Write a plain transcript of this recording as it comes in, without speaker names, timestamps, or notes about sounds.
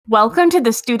Welcome to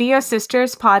the Studio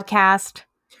Sisters podcast.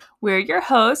 We're your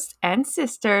hosts and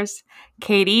sisters,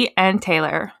 Katie and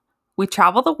Taylor. We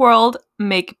travel the world,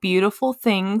 make beautiful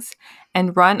things,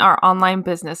 and run our online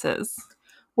businesses.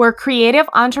 We're creative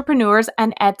entrepreneurs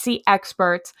and Etsy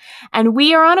experts, and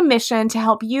we are on a mission to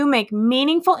help you make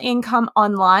meaningful income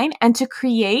online and to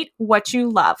create what you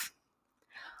love.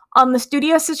 On the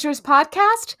Studio Sisters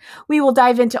podcast, we will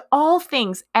dive into all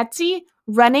things Etsy,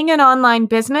 running an online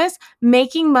business,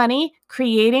 making money,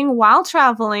 creating while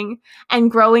traveling,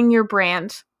 and growing your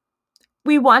brand.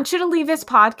 We want you to leave this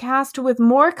podcast with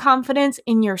more confidence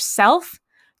in yourself,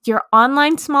 your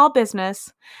online small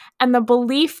business, and the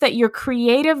belief that your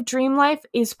creative dream life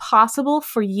is possible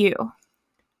for you.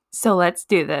 So let's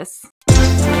do this.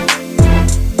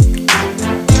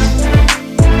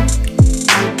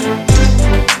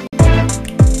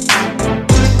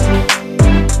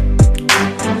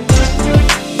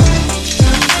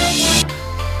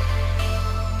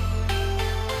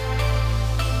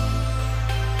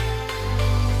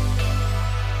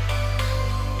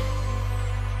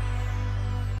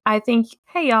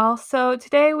 Hey y'all, so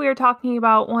today we are talking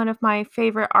about one of my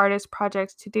favorite artist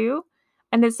projects to do,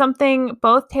 and it's something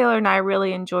both Taylor and I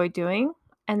really enjoy doing,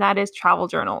 and that is travel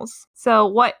journals. So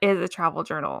what is a travel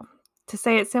journal? To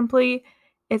say it simply,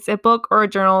 it's a book or a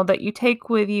journal that you take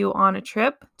with you on a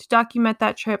trip to document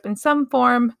that trip in some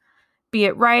form, be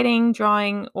it writing,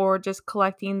 drawing, or just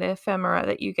collecting the ephemera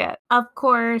that you get. Of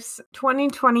course,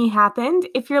 2020 happened.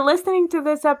 If you're listening to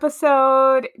this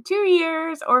episode 2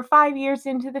 years or 5 years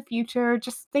into the future,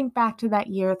 just think back to that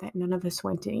year that none of us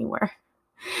went anywhere.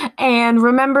 And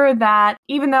remember that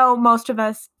even though most of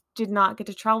us did not get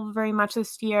to travel very much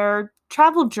this year,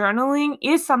 travel journaling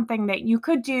is something that you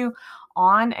could do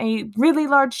on a really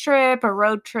large trip, a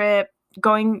road trip,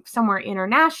 going somewhere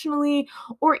internationally,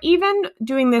 or even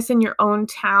doing this in your own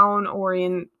town or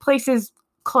in places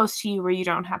close to you where you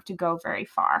don't have to go very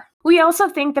far. We also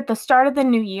think that the start of the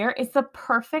new year is the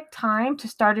perfect time to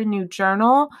start a new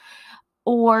journal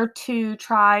or to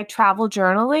try travel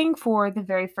journaling for the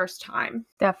very first time.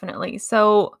 Definitely.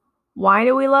 So why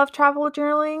do we love travel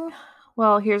journaling?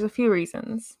 Well, here's a few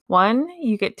reasons. One,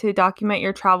 you get to document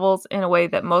your travels in a way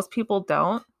that most people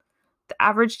don't. The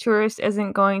average tourist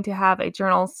isn't going to have a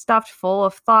journal stuffed full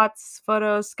of thoughts,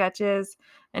 photos, sketches,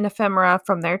 and ephemera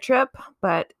from their trip,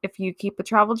 but if you keep a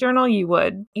travel journal, you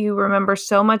would. You remember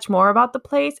so much more about the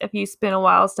place if you spend a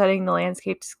while studying the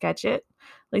landscape to sketch it.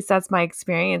 At least that's my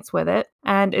experience with it.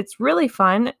 And it's really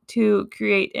fun to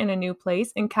create in a new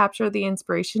place and capture the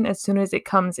inspiration as soon as it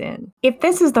comes in. If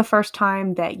this is the first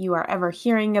time that you are ever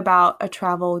hearing about a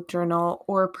travel journal,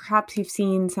 or perhaps you've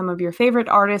seen some of your favorite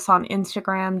artists on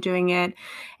Instagram doing it,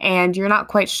 and you're not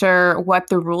quite sure what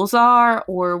the rules are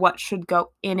or what should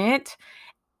go in it,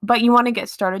 but you want to get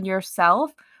started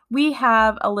yourself, we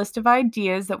have a list of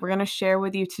ideas that we're going to share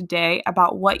with you today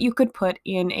about what you could put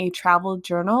in a travel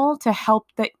journal to help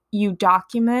that you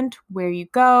document where you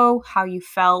go, how you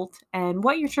felt, and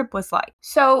what your trip was like.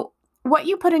 So what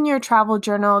you put in your travel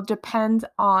journal depends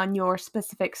on your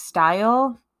specific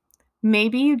style.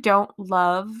 Maybe you don't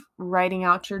love writing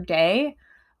out your day,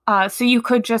 so you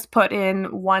could just put in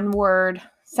one-word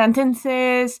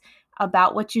sentences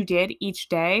about what you did each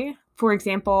day. For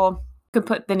example, you could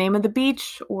put the name of the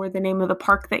beach or the name of the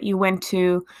park that you went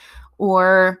to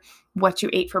or what you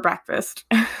ate for breakfast.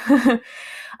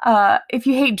 If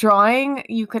you hate drawing,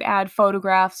 you could add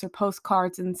photographs or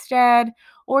postcards instead,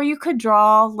 or you could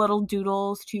draw little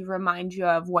doodles to remind you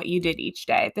of what you did each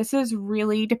day. This is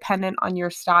really dependent on your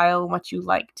style and what you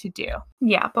like to do.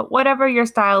 Yeah, but whatever your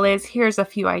style is, here's a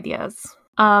few ideas.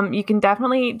 You can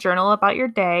definitely journal about your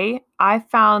day. I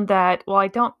found that while I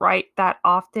don't write that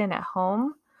often at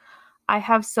home, I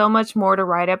have so much more to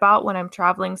write about when I'm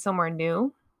traveling somewhere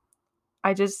new.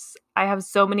 I have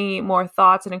so many more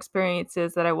thoughts and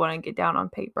experiences that I want to get down on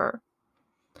paper.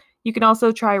 You can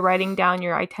also try writing down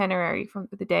your itinerary from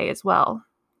the day as well.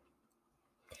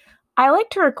 I like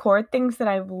to record things that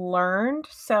I've learned.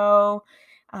 So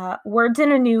words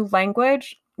in a new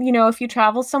language. You know, if you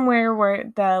travel somewhere where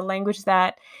the language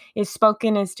that is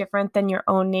spoken is different than your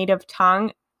own native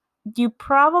tongue, you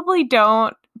probably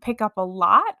don't pick up a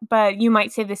lot, but you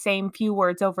might say the same few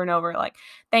words over and over, like,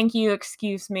 thank you,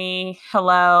 excuse me,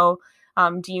 hello,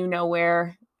 do you know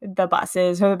where the bus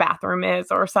is or the bathroom is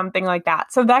or something like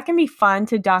that. So that can be fun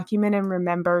to document and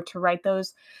remember to write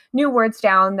those new words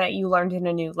down that you learned in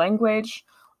a new language.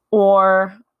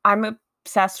 Or I'm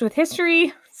obsessed with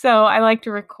history, so I like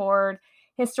to record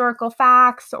historical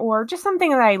facts or just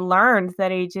something that I learned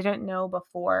that I didn't know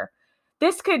before.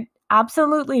 This could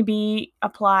absolutely be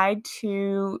applied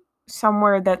to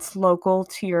somewhere that's local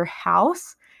to your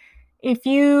house. If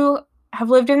you have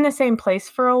lived in the same place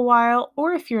for a while,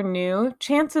 or if you're new,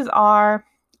 chances are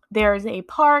there's a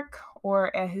park or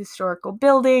a historical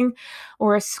building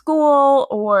or a school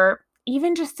or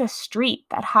even just a street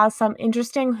that has some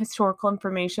interesting historical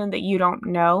information that you don't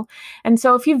know. And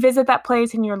so if you visit that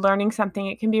place and you're learning something,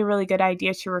 it can be a really good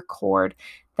idea to record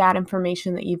that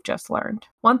information that you've just learned.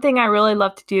 One thing I really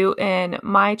love to do in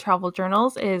my travel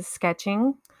journals is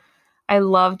sketching. I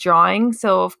love drawing,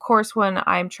 so of course when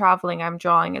I'm traveling, I'm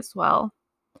drawing as well.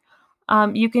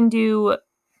 You can do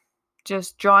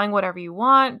just drawing whatever you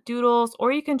want, doodles,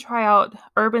 or you can try out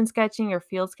urban sketching or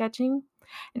field sketching.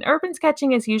 And urban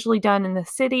sketching is usually done in the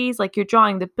cities, like you're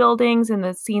drawing the buildings and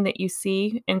the scene that you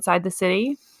see inside the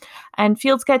city. And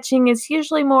field sketching is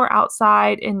usually more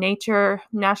outside in nature,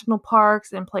 national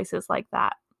parks, and places like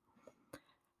that.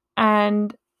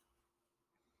 And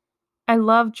I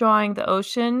love drawing the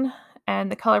ocean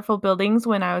and the colorful buildings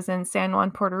when I was in San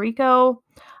Juan, Puerto Rico.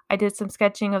 I did some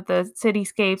sketching of the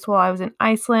cityscapes while I was in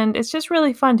Iceland. It's just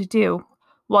really fun to do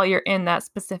while you're in that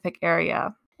specific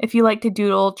area. If you like to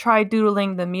doodle, try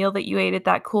doodling the meal that you ate at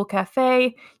that cool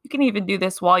cafe. You can even do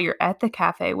this while you're at the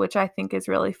cafe, which I think is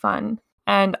really fun.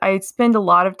 And I spend a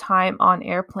lot of time on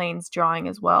airplanes drawing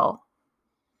as well.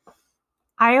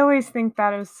 I always think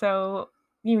that is so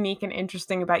unique and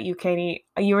interesting about you, Katie.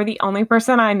 You are the only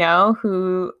person I know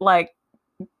who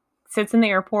sits in the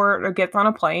airport or gets on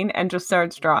a plane and just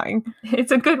starts drawing.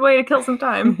 It's a good way to kill some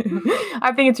time.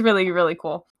 I think it's really, really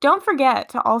cool. Don't forget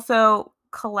to also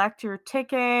collect your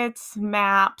tickets,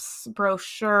 maps,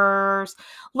 brochures,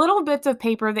 little bits of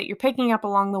paper that you're picking up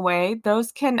along the way.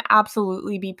 Those can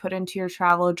absolutely be put into your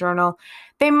travel journal.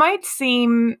 They might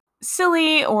seem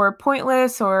silly or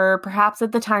pointless, or perhaps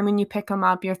at the time when you pick them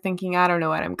up, you're thinking, I don't know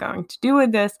what I'm going to do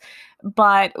with this.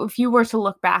 But if you were to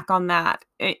look back on that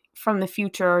from the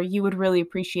future, you would really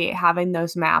appreciate having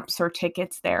those maps or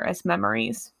tickets there as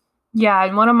memories. Yeah,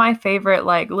 and one of my favorite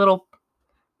little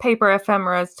paper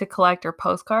ephemeras to collect are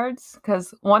postcards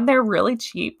because one, they're really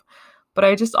cheap, but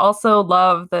I just also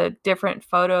love the different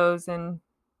photos and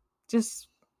just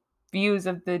views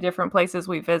of the different places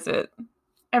we visit.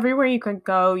 Everywhere you could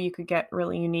go, you could get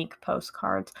really unique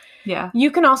postcards. Yeah. You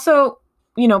can also,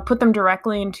 put them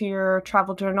directly into your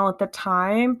travel journal at the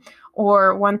time.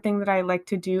 Or one thing that I like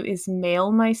to do is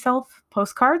mail myself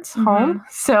postcards home.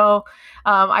 So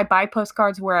I buy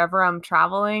postcards wherever I'm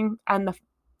traveling. And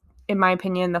in my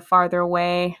opinion, the farther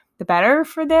away, the better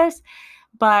for this.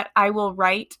 But I will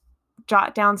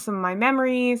jot down some of my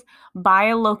memories, buy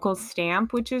a local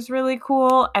stamp, which is really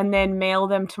cool, and then mail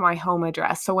them to my home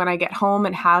address. So when I get home,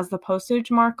 it has the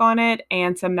postage mark on it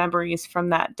and some memories from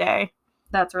that day.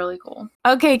 That's really cool.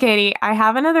 Okay, Katie, I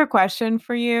have another question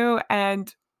for you,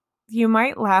 and you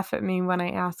might laugh at me when I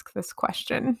ask this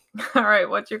question. All right,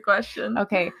 what's your question?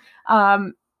 Okay.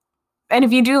 And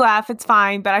if you do laugh, it's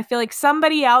fine, but I feel like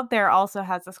somebody out there also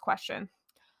has this question.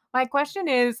 My question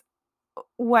is,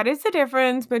 what is the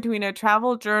difference between a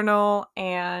travel journal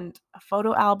and a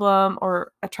photo album,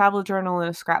 or a travel journal and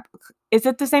a scrapbook? Is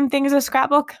it the same thing as a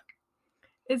scrapbook?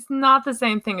 It's not the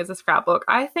same thing as a scrapbook.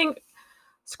 I think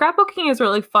scrapbooking is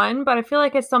really fun, but I feel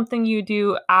like it's something you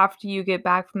do after you get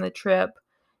back from the trip.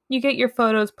 You get your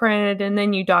photos printed and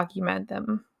then you document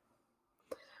them.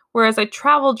 Whereas a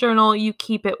travel journal, you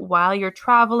keep it while you're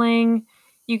traveling.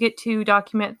 You get to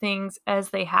document things as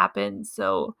they happen.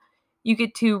 So you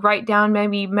get to write down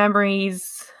maybe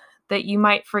memories that you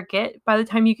might forget by the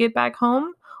time you get back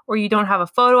home, or you don't have a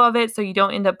photo of it, so you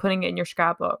don't end up putting it in your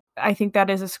scrapbook. I think that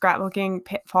is a scrapbooking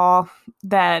pitfall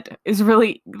that is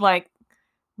really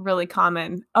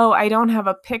common. Oh, I don't have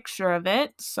a picture of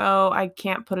it, so I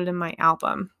can't put it in my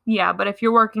album. Yeah, but if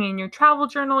you're working in your travel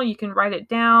journal, you can write it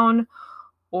down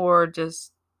or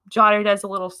just jot it as a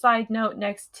little side note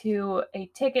next to a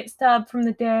ticket stub from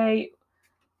the day.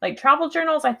 Like, travel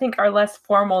journals, I think, are less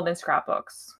formal than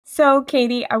scrapbooks. So,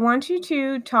 Katie, I want you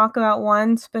to talk about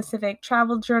one specific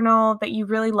travel journal that you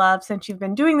really love since you've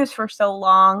been doing this for so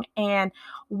long, and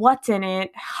what's in it,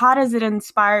 how does it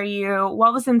inspire you,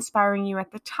 what was inspiring you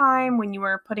at the time when you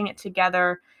were putting it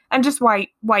together, and just why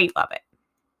you love it.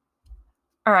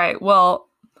 All right, well,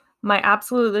 my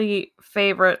absolutely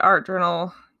favorite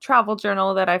travel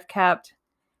journal that I've kept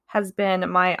has been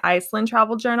my Iceland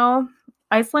travel journal.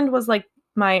 Iceland was like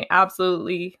my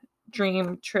absolutely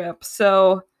dream trip.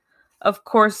 So, of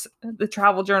course, the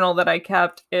travel journal that I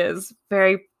kept is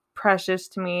very precious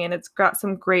to me, and it's got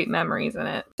some great memories in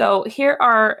it. So here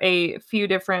are a few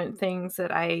different things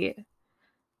that I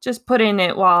just put in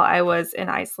it while I was in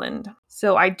Iceland.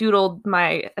 So I doodled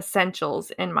my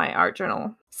essentials in my art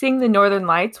journal. Seeing the Northern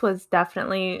Lights was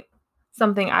definitely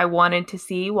something I wanted to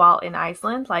see while in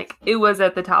Iceland. Like, it was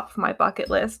at the top of my bucket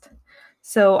list.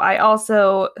 So I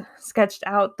also sketched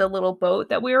out the little boat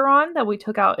that we were on that we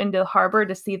took out into the harbor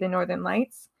to see the Northern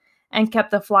Lights and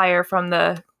kept the flyer from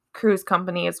the cruise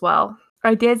company as well.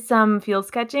 I did some field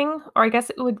sketching, or I guess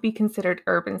it would be considered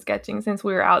urban sketching since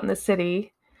we were out in the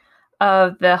city,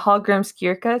 of the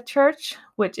Hallgrímskirkja Church,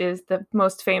 which is the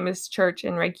most famous church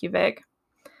in Reykjavik.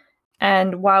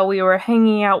 And while we were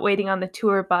hanging out waiting on the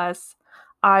tour bus,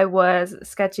 I was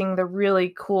sketching the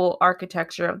really cool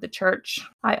architecture of the church.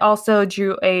 I also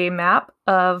drew a map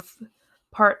of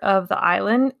part of the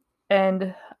island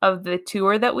and of the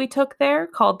tour that we took there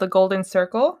called the Golden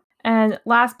Circle. And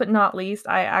last but not least,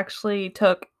 I actually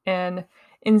took an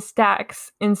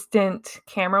Instax instant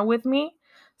camera with me.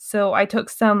 So I took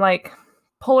some like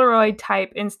Polaroid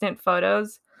type instant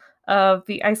photos of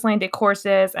the Icelandic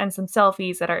horses and some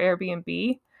selfies at our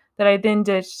Airbnb that I then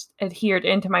just adhered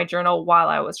into my journal while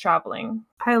I was traveling.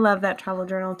 I love that travel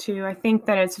journal too. I think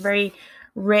that it's very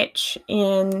rich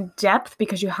in depth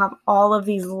because you have all of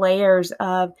these layers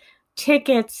of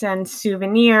tickets and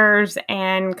souvenirs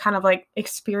and kind of like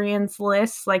experience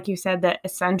lists, like you said, the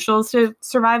essentials to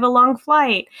survive a long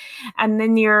flight. And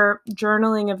then you're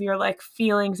journaling of your like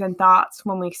feelings and thoughts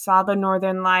when we saw the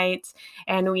Northern Lights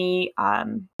and we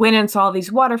went and saw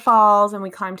these waterfalls and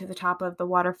we climbed to the top of the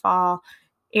waterfall.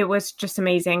 It was just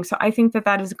amazing. So I think that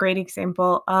that is a great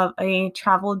example of a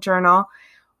travel journal.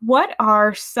 What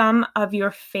are some of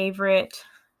your favorite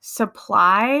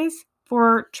supplies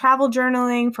for travel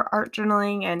journaling, for art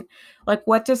journaling, and like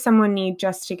what does someone need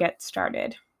just to get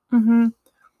started?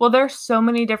 Well, there's so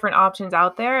many different options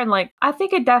out there, and like I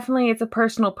think it's a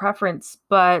personal preference,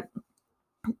 but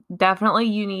definitely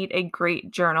you need a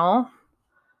great journal.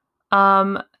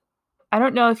 I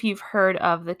don't know if you've heard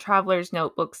of the traveler's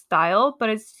notebook style, but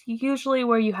it's usually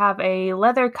where you have a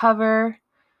leather cover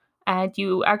and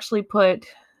you actually put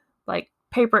like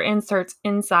paper inserts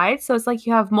inside. So it's like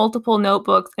you have multiple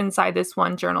notebooks inside this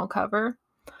one journal cover.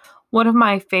 One of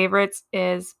my favorites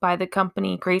is by the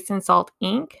company Grace and Salt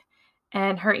Ink,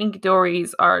 and her ink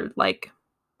dories are like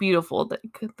beautiful.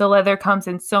 The leather comes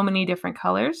in so many different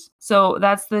colors. So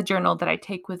that's the journal that I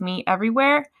take with me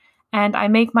everywhere. And I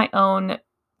make my own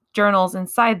journals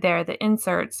inside there, the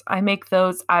inserts. I make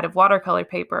those out of watercolor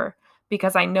paper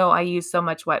because I know I use so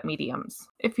much wet mediums.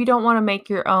 If you don't want to make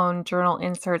your own journal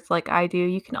inserts like I do,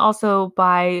 you can also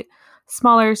buy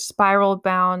smaller spiral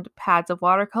bound pads of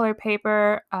watercolor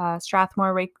paper.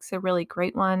 Strathmore makes a really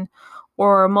great one,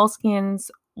 or Moleskino's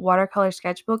watercolor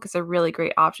sketchbook is a really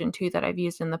great option too that I've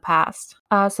used in the past.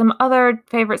 Some other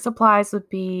favorite supplies would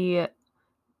be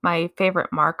my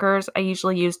favorite markers. I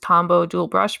usually use Tombow dual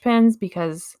brush pens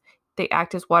because they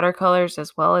act as watercolors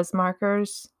as well as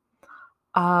markers.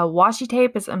 Washi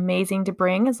tape is amazing to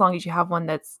bring as long as you have one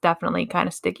that's definitely kind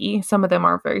of sticky. Some of them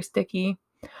are very sticky,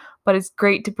 but it's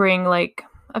great to bring like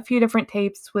a few different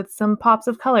tapes with some pops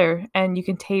of color, and you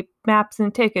can tape maps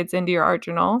and tickets into your art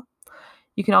journal.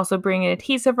 You can also bring an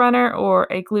adhesive runner or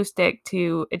a glue stick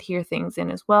to adhere things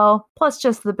in as well. Plus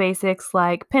just the basics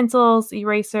like pencils,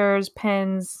 erasers,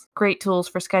 pens, great tools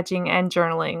for sketching and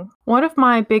journaling. One of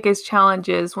my biggest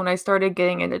challenges when I started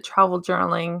getting into travel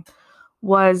journaling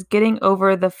was getting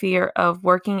over the fear of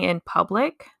working in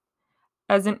public.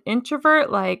 As an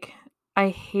introvert, like I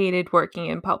hated working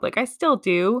in public. I still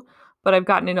do, but I've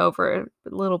gotten it over a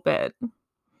little bit.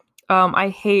 I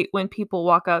hate when people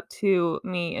walk up to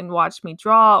me and watch me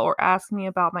draw or ask me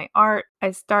about my art.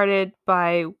 I started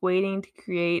by waiting to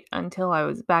create until I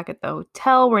was back at the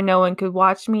hotel where no one could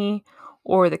watch me,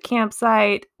 or the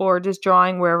campsite, or just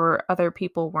drawing wherever other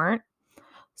people weren't.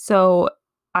 So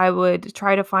I would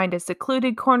try to find a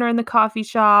secluded corner in the coffee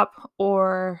shop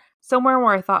or somewhere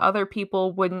where I thought other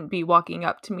people wouldn't be walking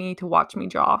up to me to watch me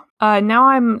draw. Now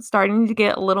I'm starting to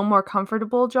get a little more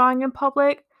comfortable drawing in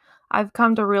public. I've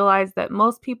come to realize that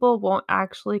most people won't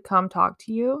actually come talk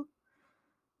to you.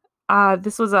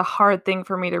 This was a hard thing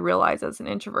for me to realize as an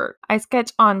introvert. I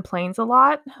sketch on planes a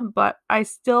lot, but I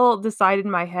still decide in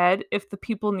my head if the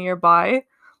people nearby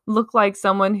look like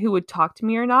someone who would talk to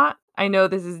me or not. I know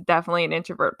this is definitely an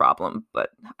introvert problem, but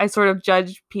I sort of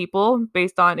judge people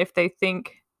based on if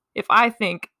I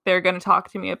think they're going to talk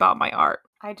to me about my art.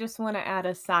 I just want to add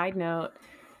a side note.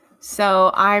 So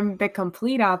I'm the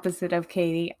complete opposite of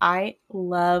Katie. I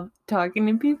love talking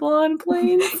to people on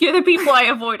planes. You're the people I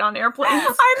avoid on airplanes.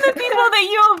 I'm the people that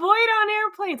you avoid on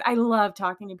airplanes. I love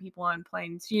talking to people on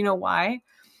planes. You know why?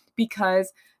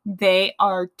 Because they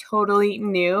are totally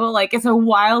new. Like, it's a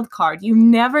wild card. You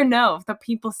never know if the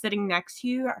people sitting next to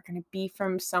you are going to be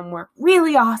from somewhere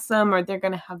really awesome, or they're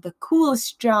going to have the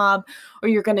coolest job, or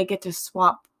you're going to get to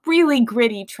swap really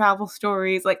gritty travel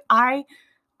stories. Like I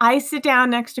sit down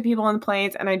next to people on the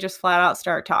planes and I just flat out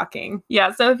start talking.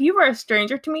 Yeah, so if you were a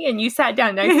stranger to me and you sat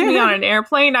down next to me on an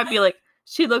airplane, I'd be like,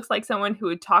 she looks like someone who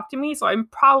would talk to me, so I'm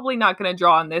probably not going to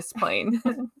draw on this plane.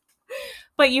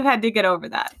 But you had to get over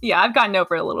that. Yeah, I've gotten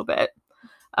over it a little bit.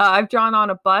 I've drawn on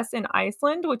a bus in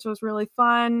Iceland, which was really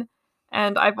fun.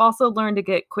 And I've also learned to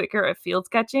get quicker at field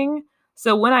sketching.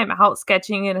 So when I'm out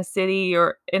sketching in a city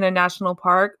or in a national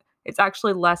park, it's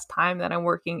actually less time that I'm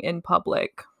working in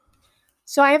public.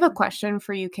 So I have a question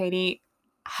for you, Katie.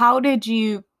 How did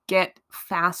you get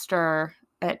faster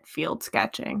at field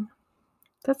sketching?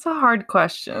 That's a hard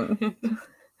question.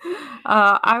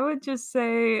 I would just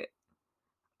say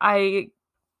I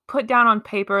put down on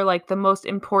paper like the most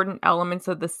important elements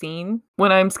of the scene.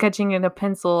 When I'm sketching in a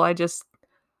pencil,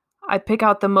 I pick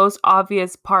out the most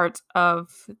obvious parts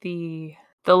of the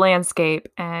landscape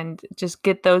and just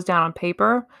get those down on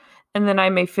paper, and then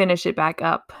I may finish it back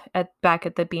at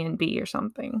the B&B or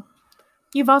something.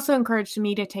 You've also encouraged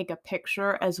me to take a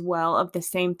picture as well of the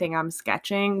same thing I'm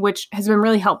sketching, which has been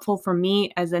really helpful for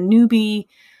me as a newbie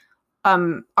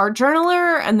art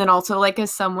journaler, and then also like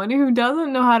as someone who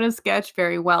doesn't know how to sketch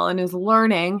very well and is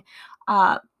learning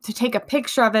to take a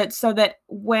picture of it so that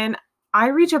when I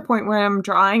reach a point where I'm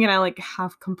drawing and I like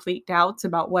have complete doubts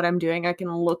about what I'm doing, I can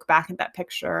look back at that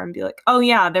picture and be like, oh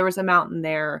yeah, there was a mountain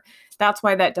there. That's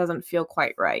why that doesn't feel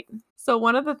quite right. So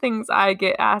one of the things I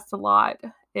get asked a lot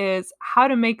is how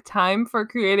to make time for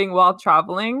creating while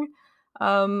traveling.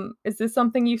 Is this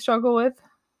something you struggle with?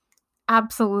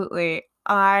 Absolutely.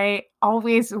 I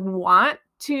always want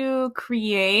to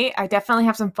create. I definitely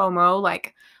have some FOMO,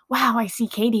 like, wow, I see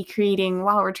Katie creating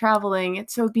while we're traveling.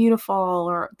 It's so beautiful.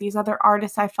 Or these other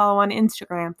artists I follow on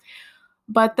Instagram.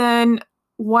 But then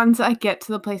once I get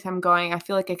to the place I'm going, I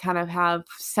feel like I kind of have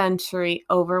sensory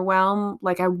overwhelm.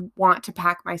 Like I want to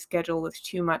pack my schedule with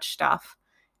too much stuff.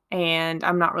 And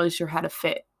I'm not really sure how to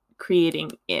fit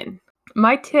creating in.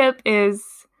 My tip is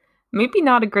maybe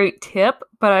not a great tip,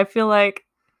 but I feel like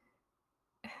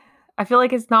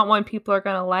it's not one people are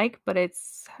going to like, but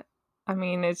it's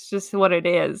just what it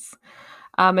is.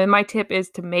 And my tip is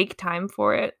to make time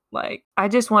for it. Like, I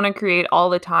just want to create all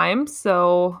the time.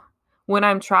 So when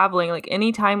I'm traveling, like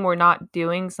anytime we're not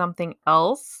doing something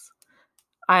else,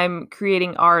 I'm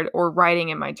creating art or writing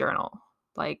in my journal.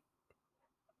 Like,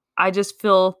 I just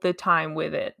fill the time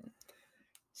with it.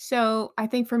 So I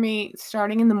think for me,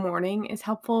 starting in the morning is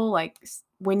helpful. Like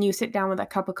when you sit down with a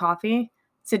cup of coffee,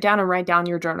 sit down and write down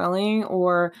your journaling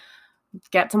or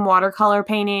get some watercolor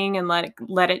painting and let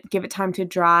it give it time to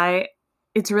dry.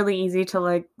 It's really easy to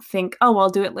like think, oh, I'll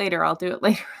do it later.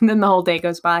 And then the whole day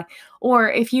goes by. Or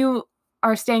if you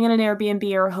are staying in an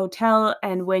Airbnb or a hotel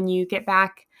and when you get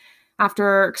back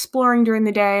after exploring during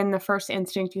the day and the first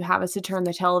instinct you have is to turn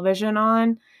the television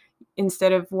on,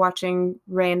 instead of watching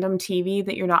random TV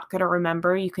that you're not going to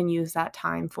remember, you can use that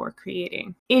time for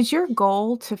creating. Is your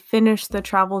goal to finish the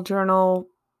travel journal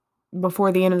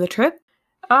before the end of the trip?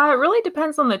 It really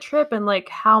depends on the trip and like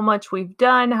how much we've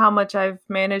done, how much I've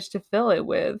managed to fill it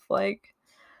with. Like,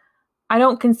 I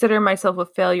don't consider myself a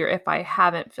failure if I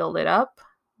haven't filled it up,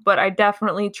 but I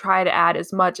definitely try to add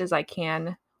as much as I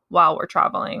can while we're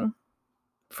traveling.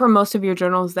 For most of your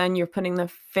journals, then you're putting the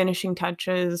finishing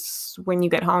touches when you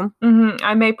get home?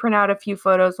 I may print out a few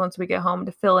photos once we get home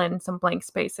to fill in some blank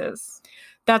spaces.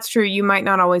 That's true. You might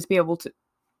not always be able to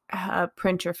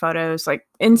print your photos. Like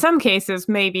in some cases,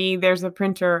 maybe there's a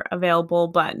printer available,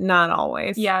 but not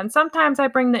always. Yeah, and sometimes I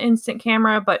bring the instant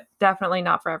camera, but definitely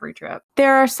not for every trip.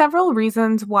 There are several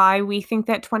reasons why we think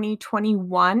that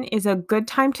 2021 is a good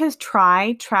time to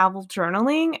try travel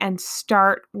journaling and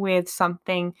start with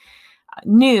something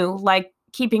new, like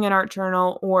keeping an art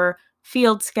journal or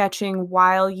field sketching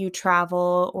while you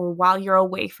travel or while you're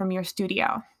away from your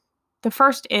studio. The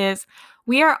first is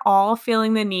we are all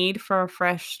feeling the need for a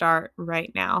fresh start right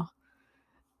now.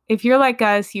 If you're like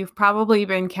us, you've probably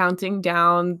been counting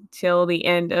down till the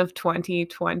end of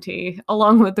 2020,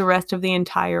 along with the rest of the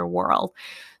entire world.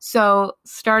 So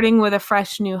starting with a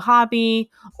fresh new hobby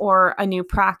or a new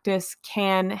practice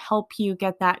can help you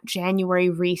get that January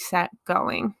reset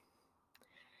going.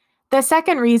 The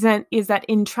second reason is that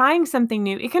in trying something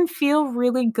new, it can feel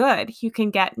really good. You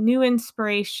can get new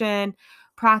inspiration,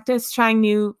 practice trying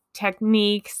new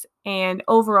techniques, and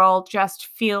overall just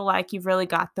feel like you've really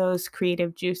got those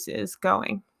creative juices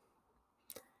going.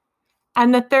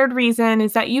 And the third reason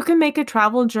is that you can make a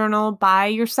travel journal by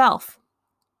yourself.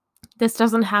 This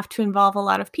doesn't have to involve a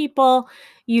lot of people.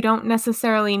 You don't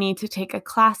necessarily need to take a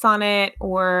class on it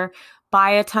or buy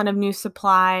a ton of new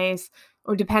supplies.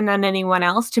 or depend on anyone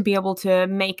else to be able to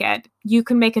make it. You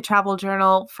can make a travel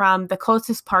journal from the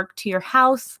closest park to your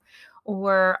house,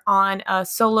 or on a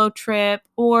solo trip,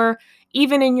 or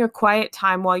even in your quiet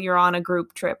time while you're on a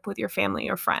group trip with your family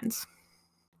or friends.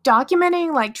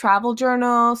 Documenting like travel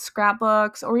journals,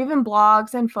 scrapbooks, or even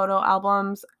blogs and photo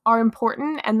albums are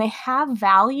important, and they have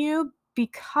value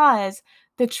because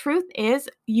the truth is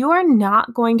you are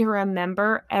not going to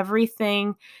remember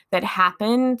everything that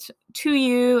happened to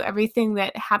you, everything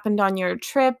that happened on your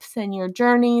trips and your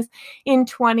journeys in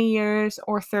 20 years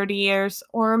or 30 years,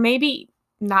 or maybe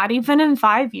not even in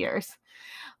 5 years.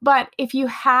 But if you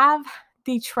have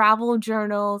the travel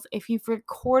journals, if you've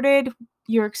recorded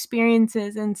your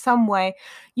experiences in some way,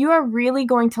 you are really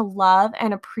going to love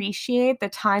and appreciate the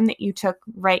time that you took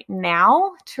right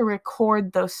now to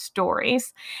record those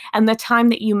stories. And the time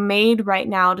that you made right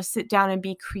now to sit down and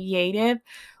be creative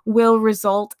will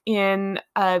result in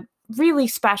a really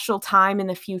special time in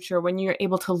the future when you're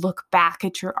able to look back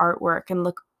at your artwork and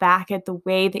look back at the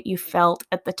way that you felt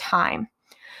at the time.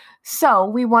 So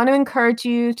we want to encourage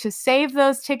you to save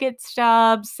those ticket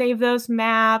stubs, save those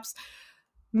maps,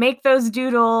 make those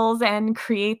doodles, and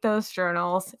create those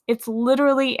journals. It's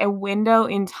literally a window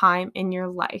in time in your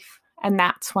life, and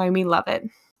that's why we love it.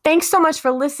 Thanks so much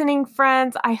for listening,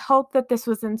 friends. I hope that this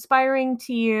was inspiring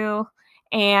to you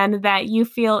and that you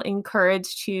feel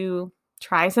encouraged to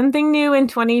try something new in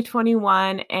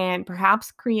 2021 and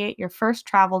perhaps create your first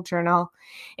travel journal.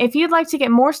 If you'd like to get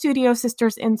more Studio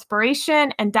Sisters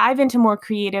inspiration and dive into more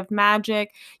creative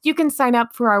magic, you can sign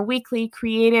up for our weekly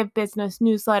creative business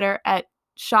newsletter at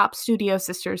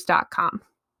shopstudiosisters.com.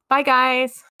 Bye,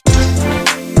 guys.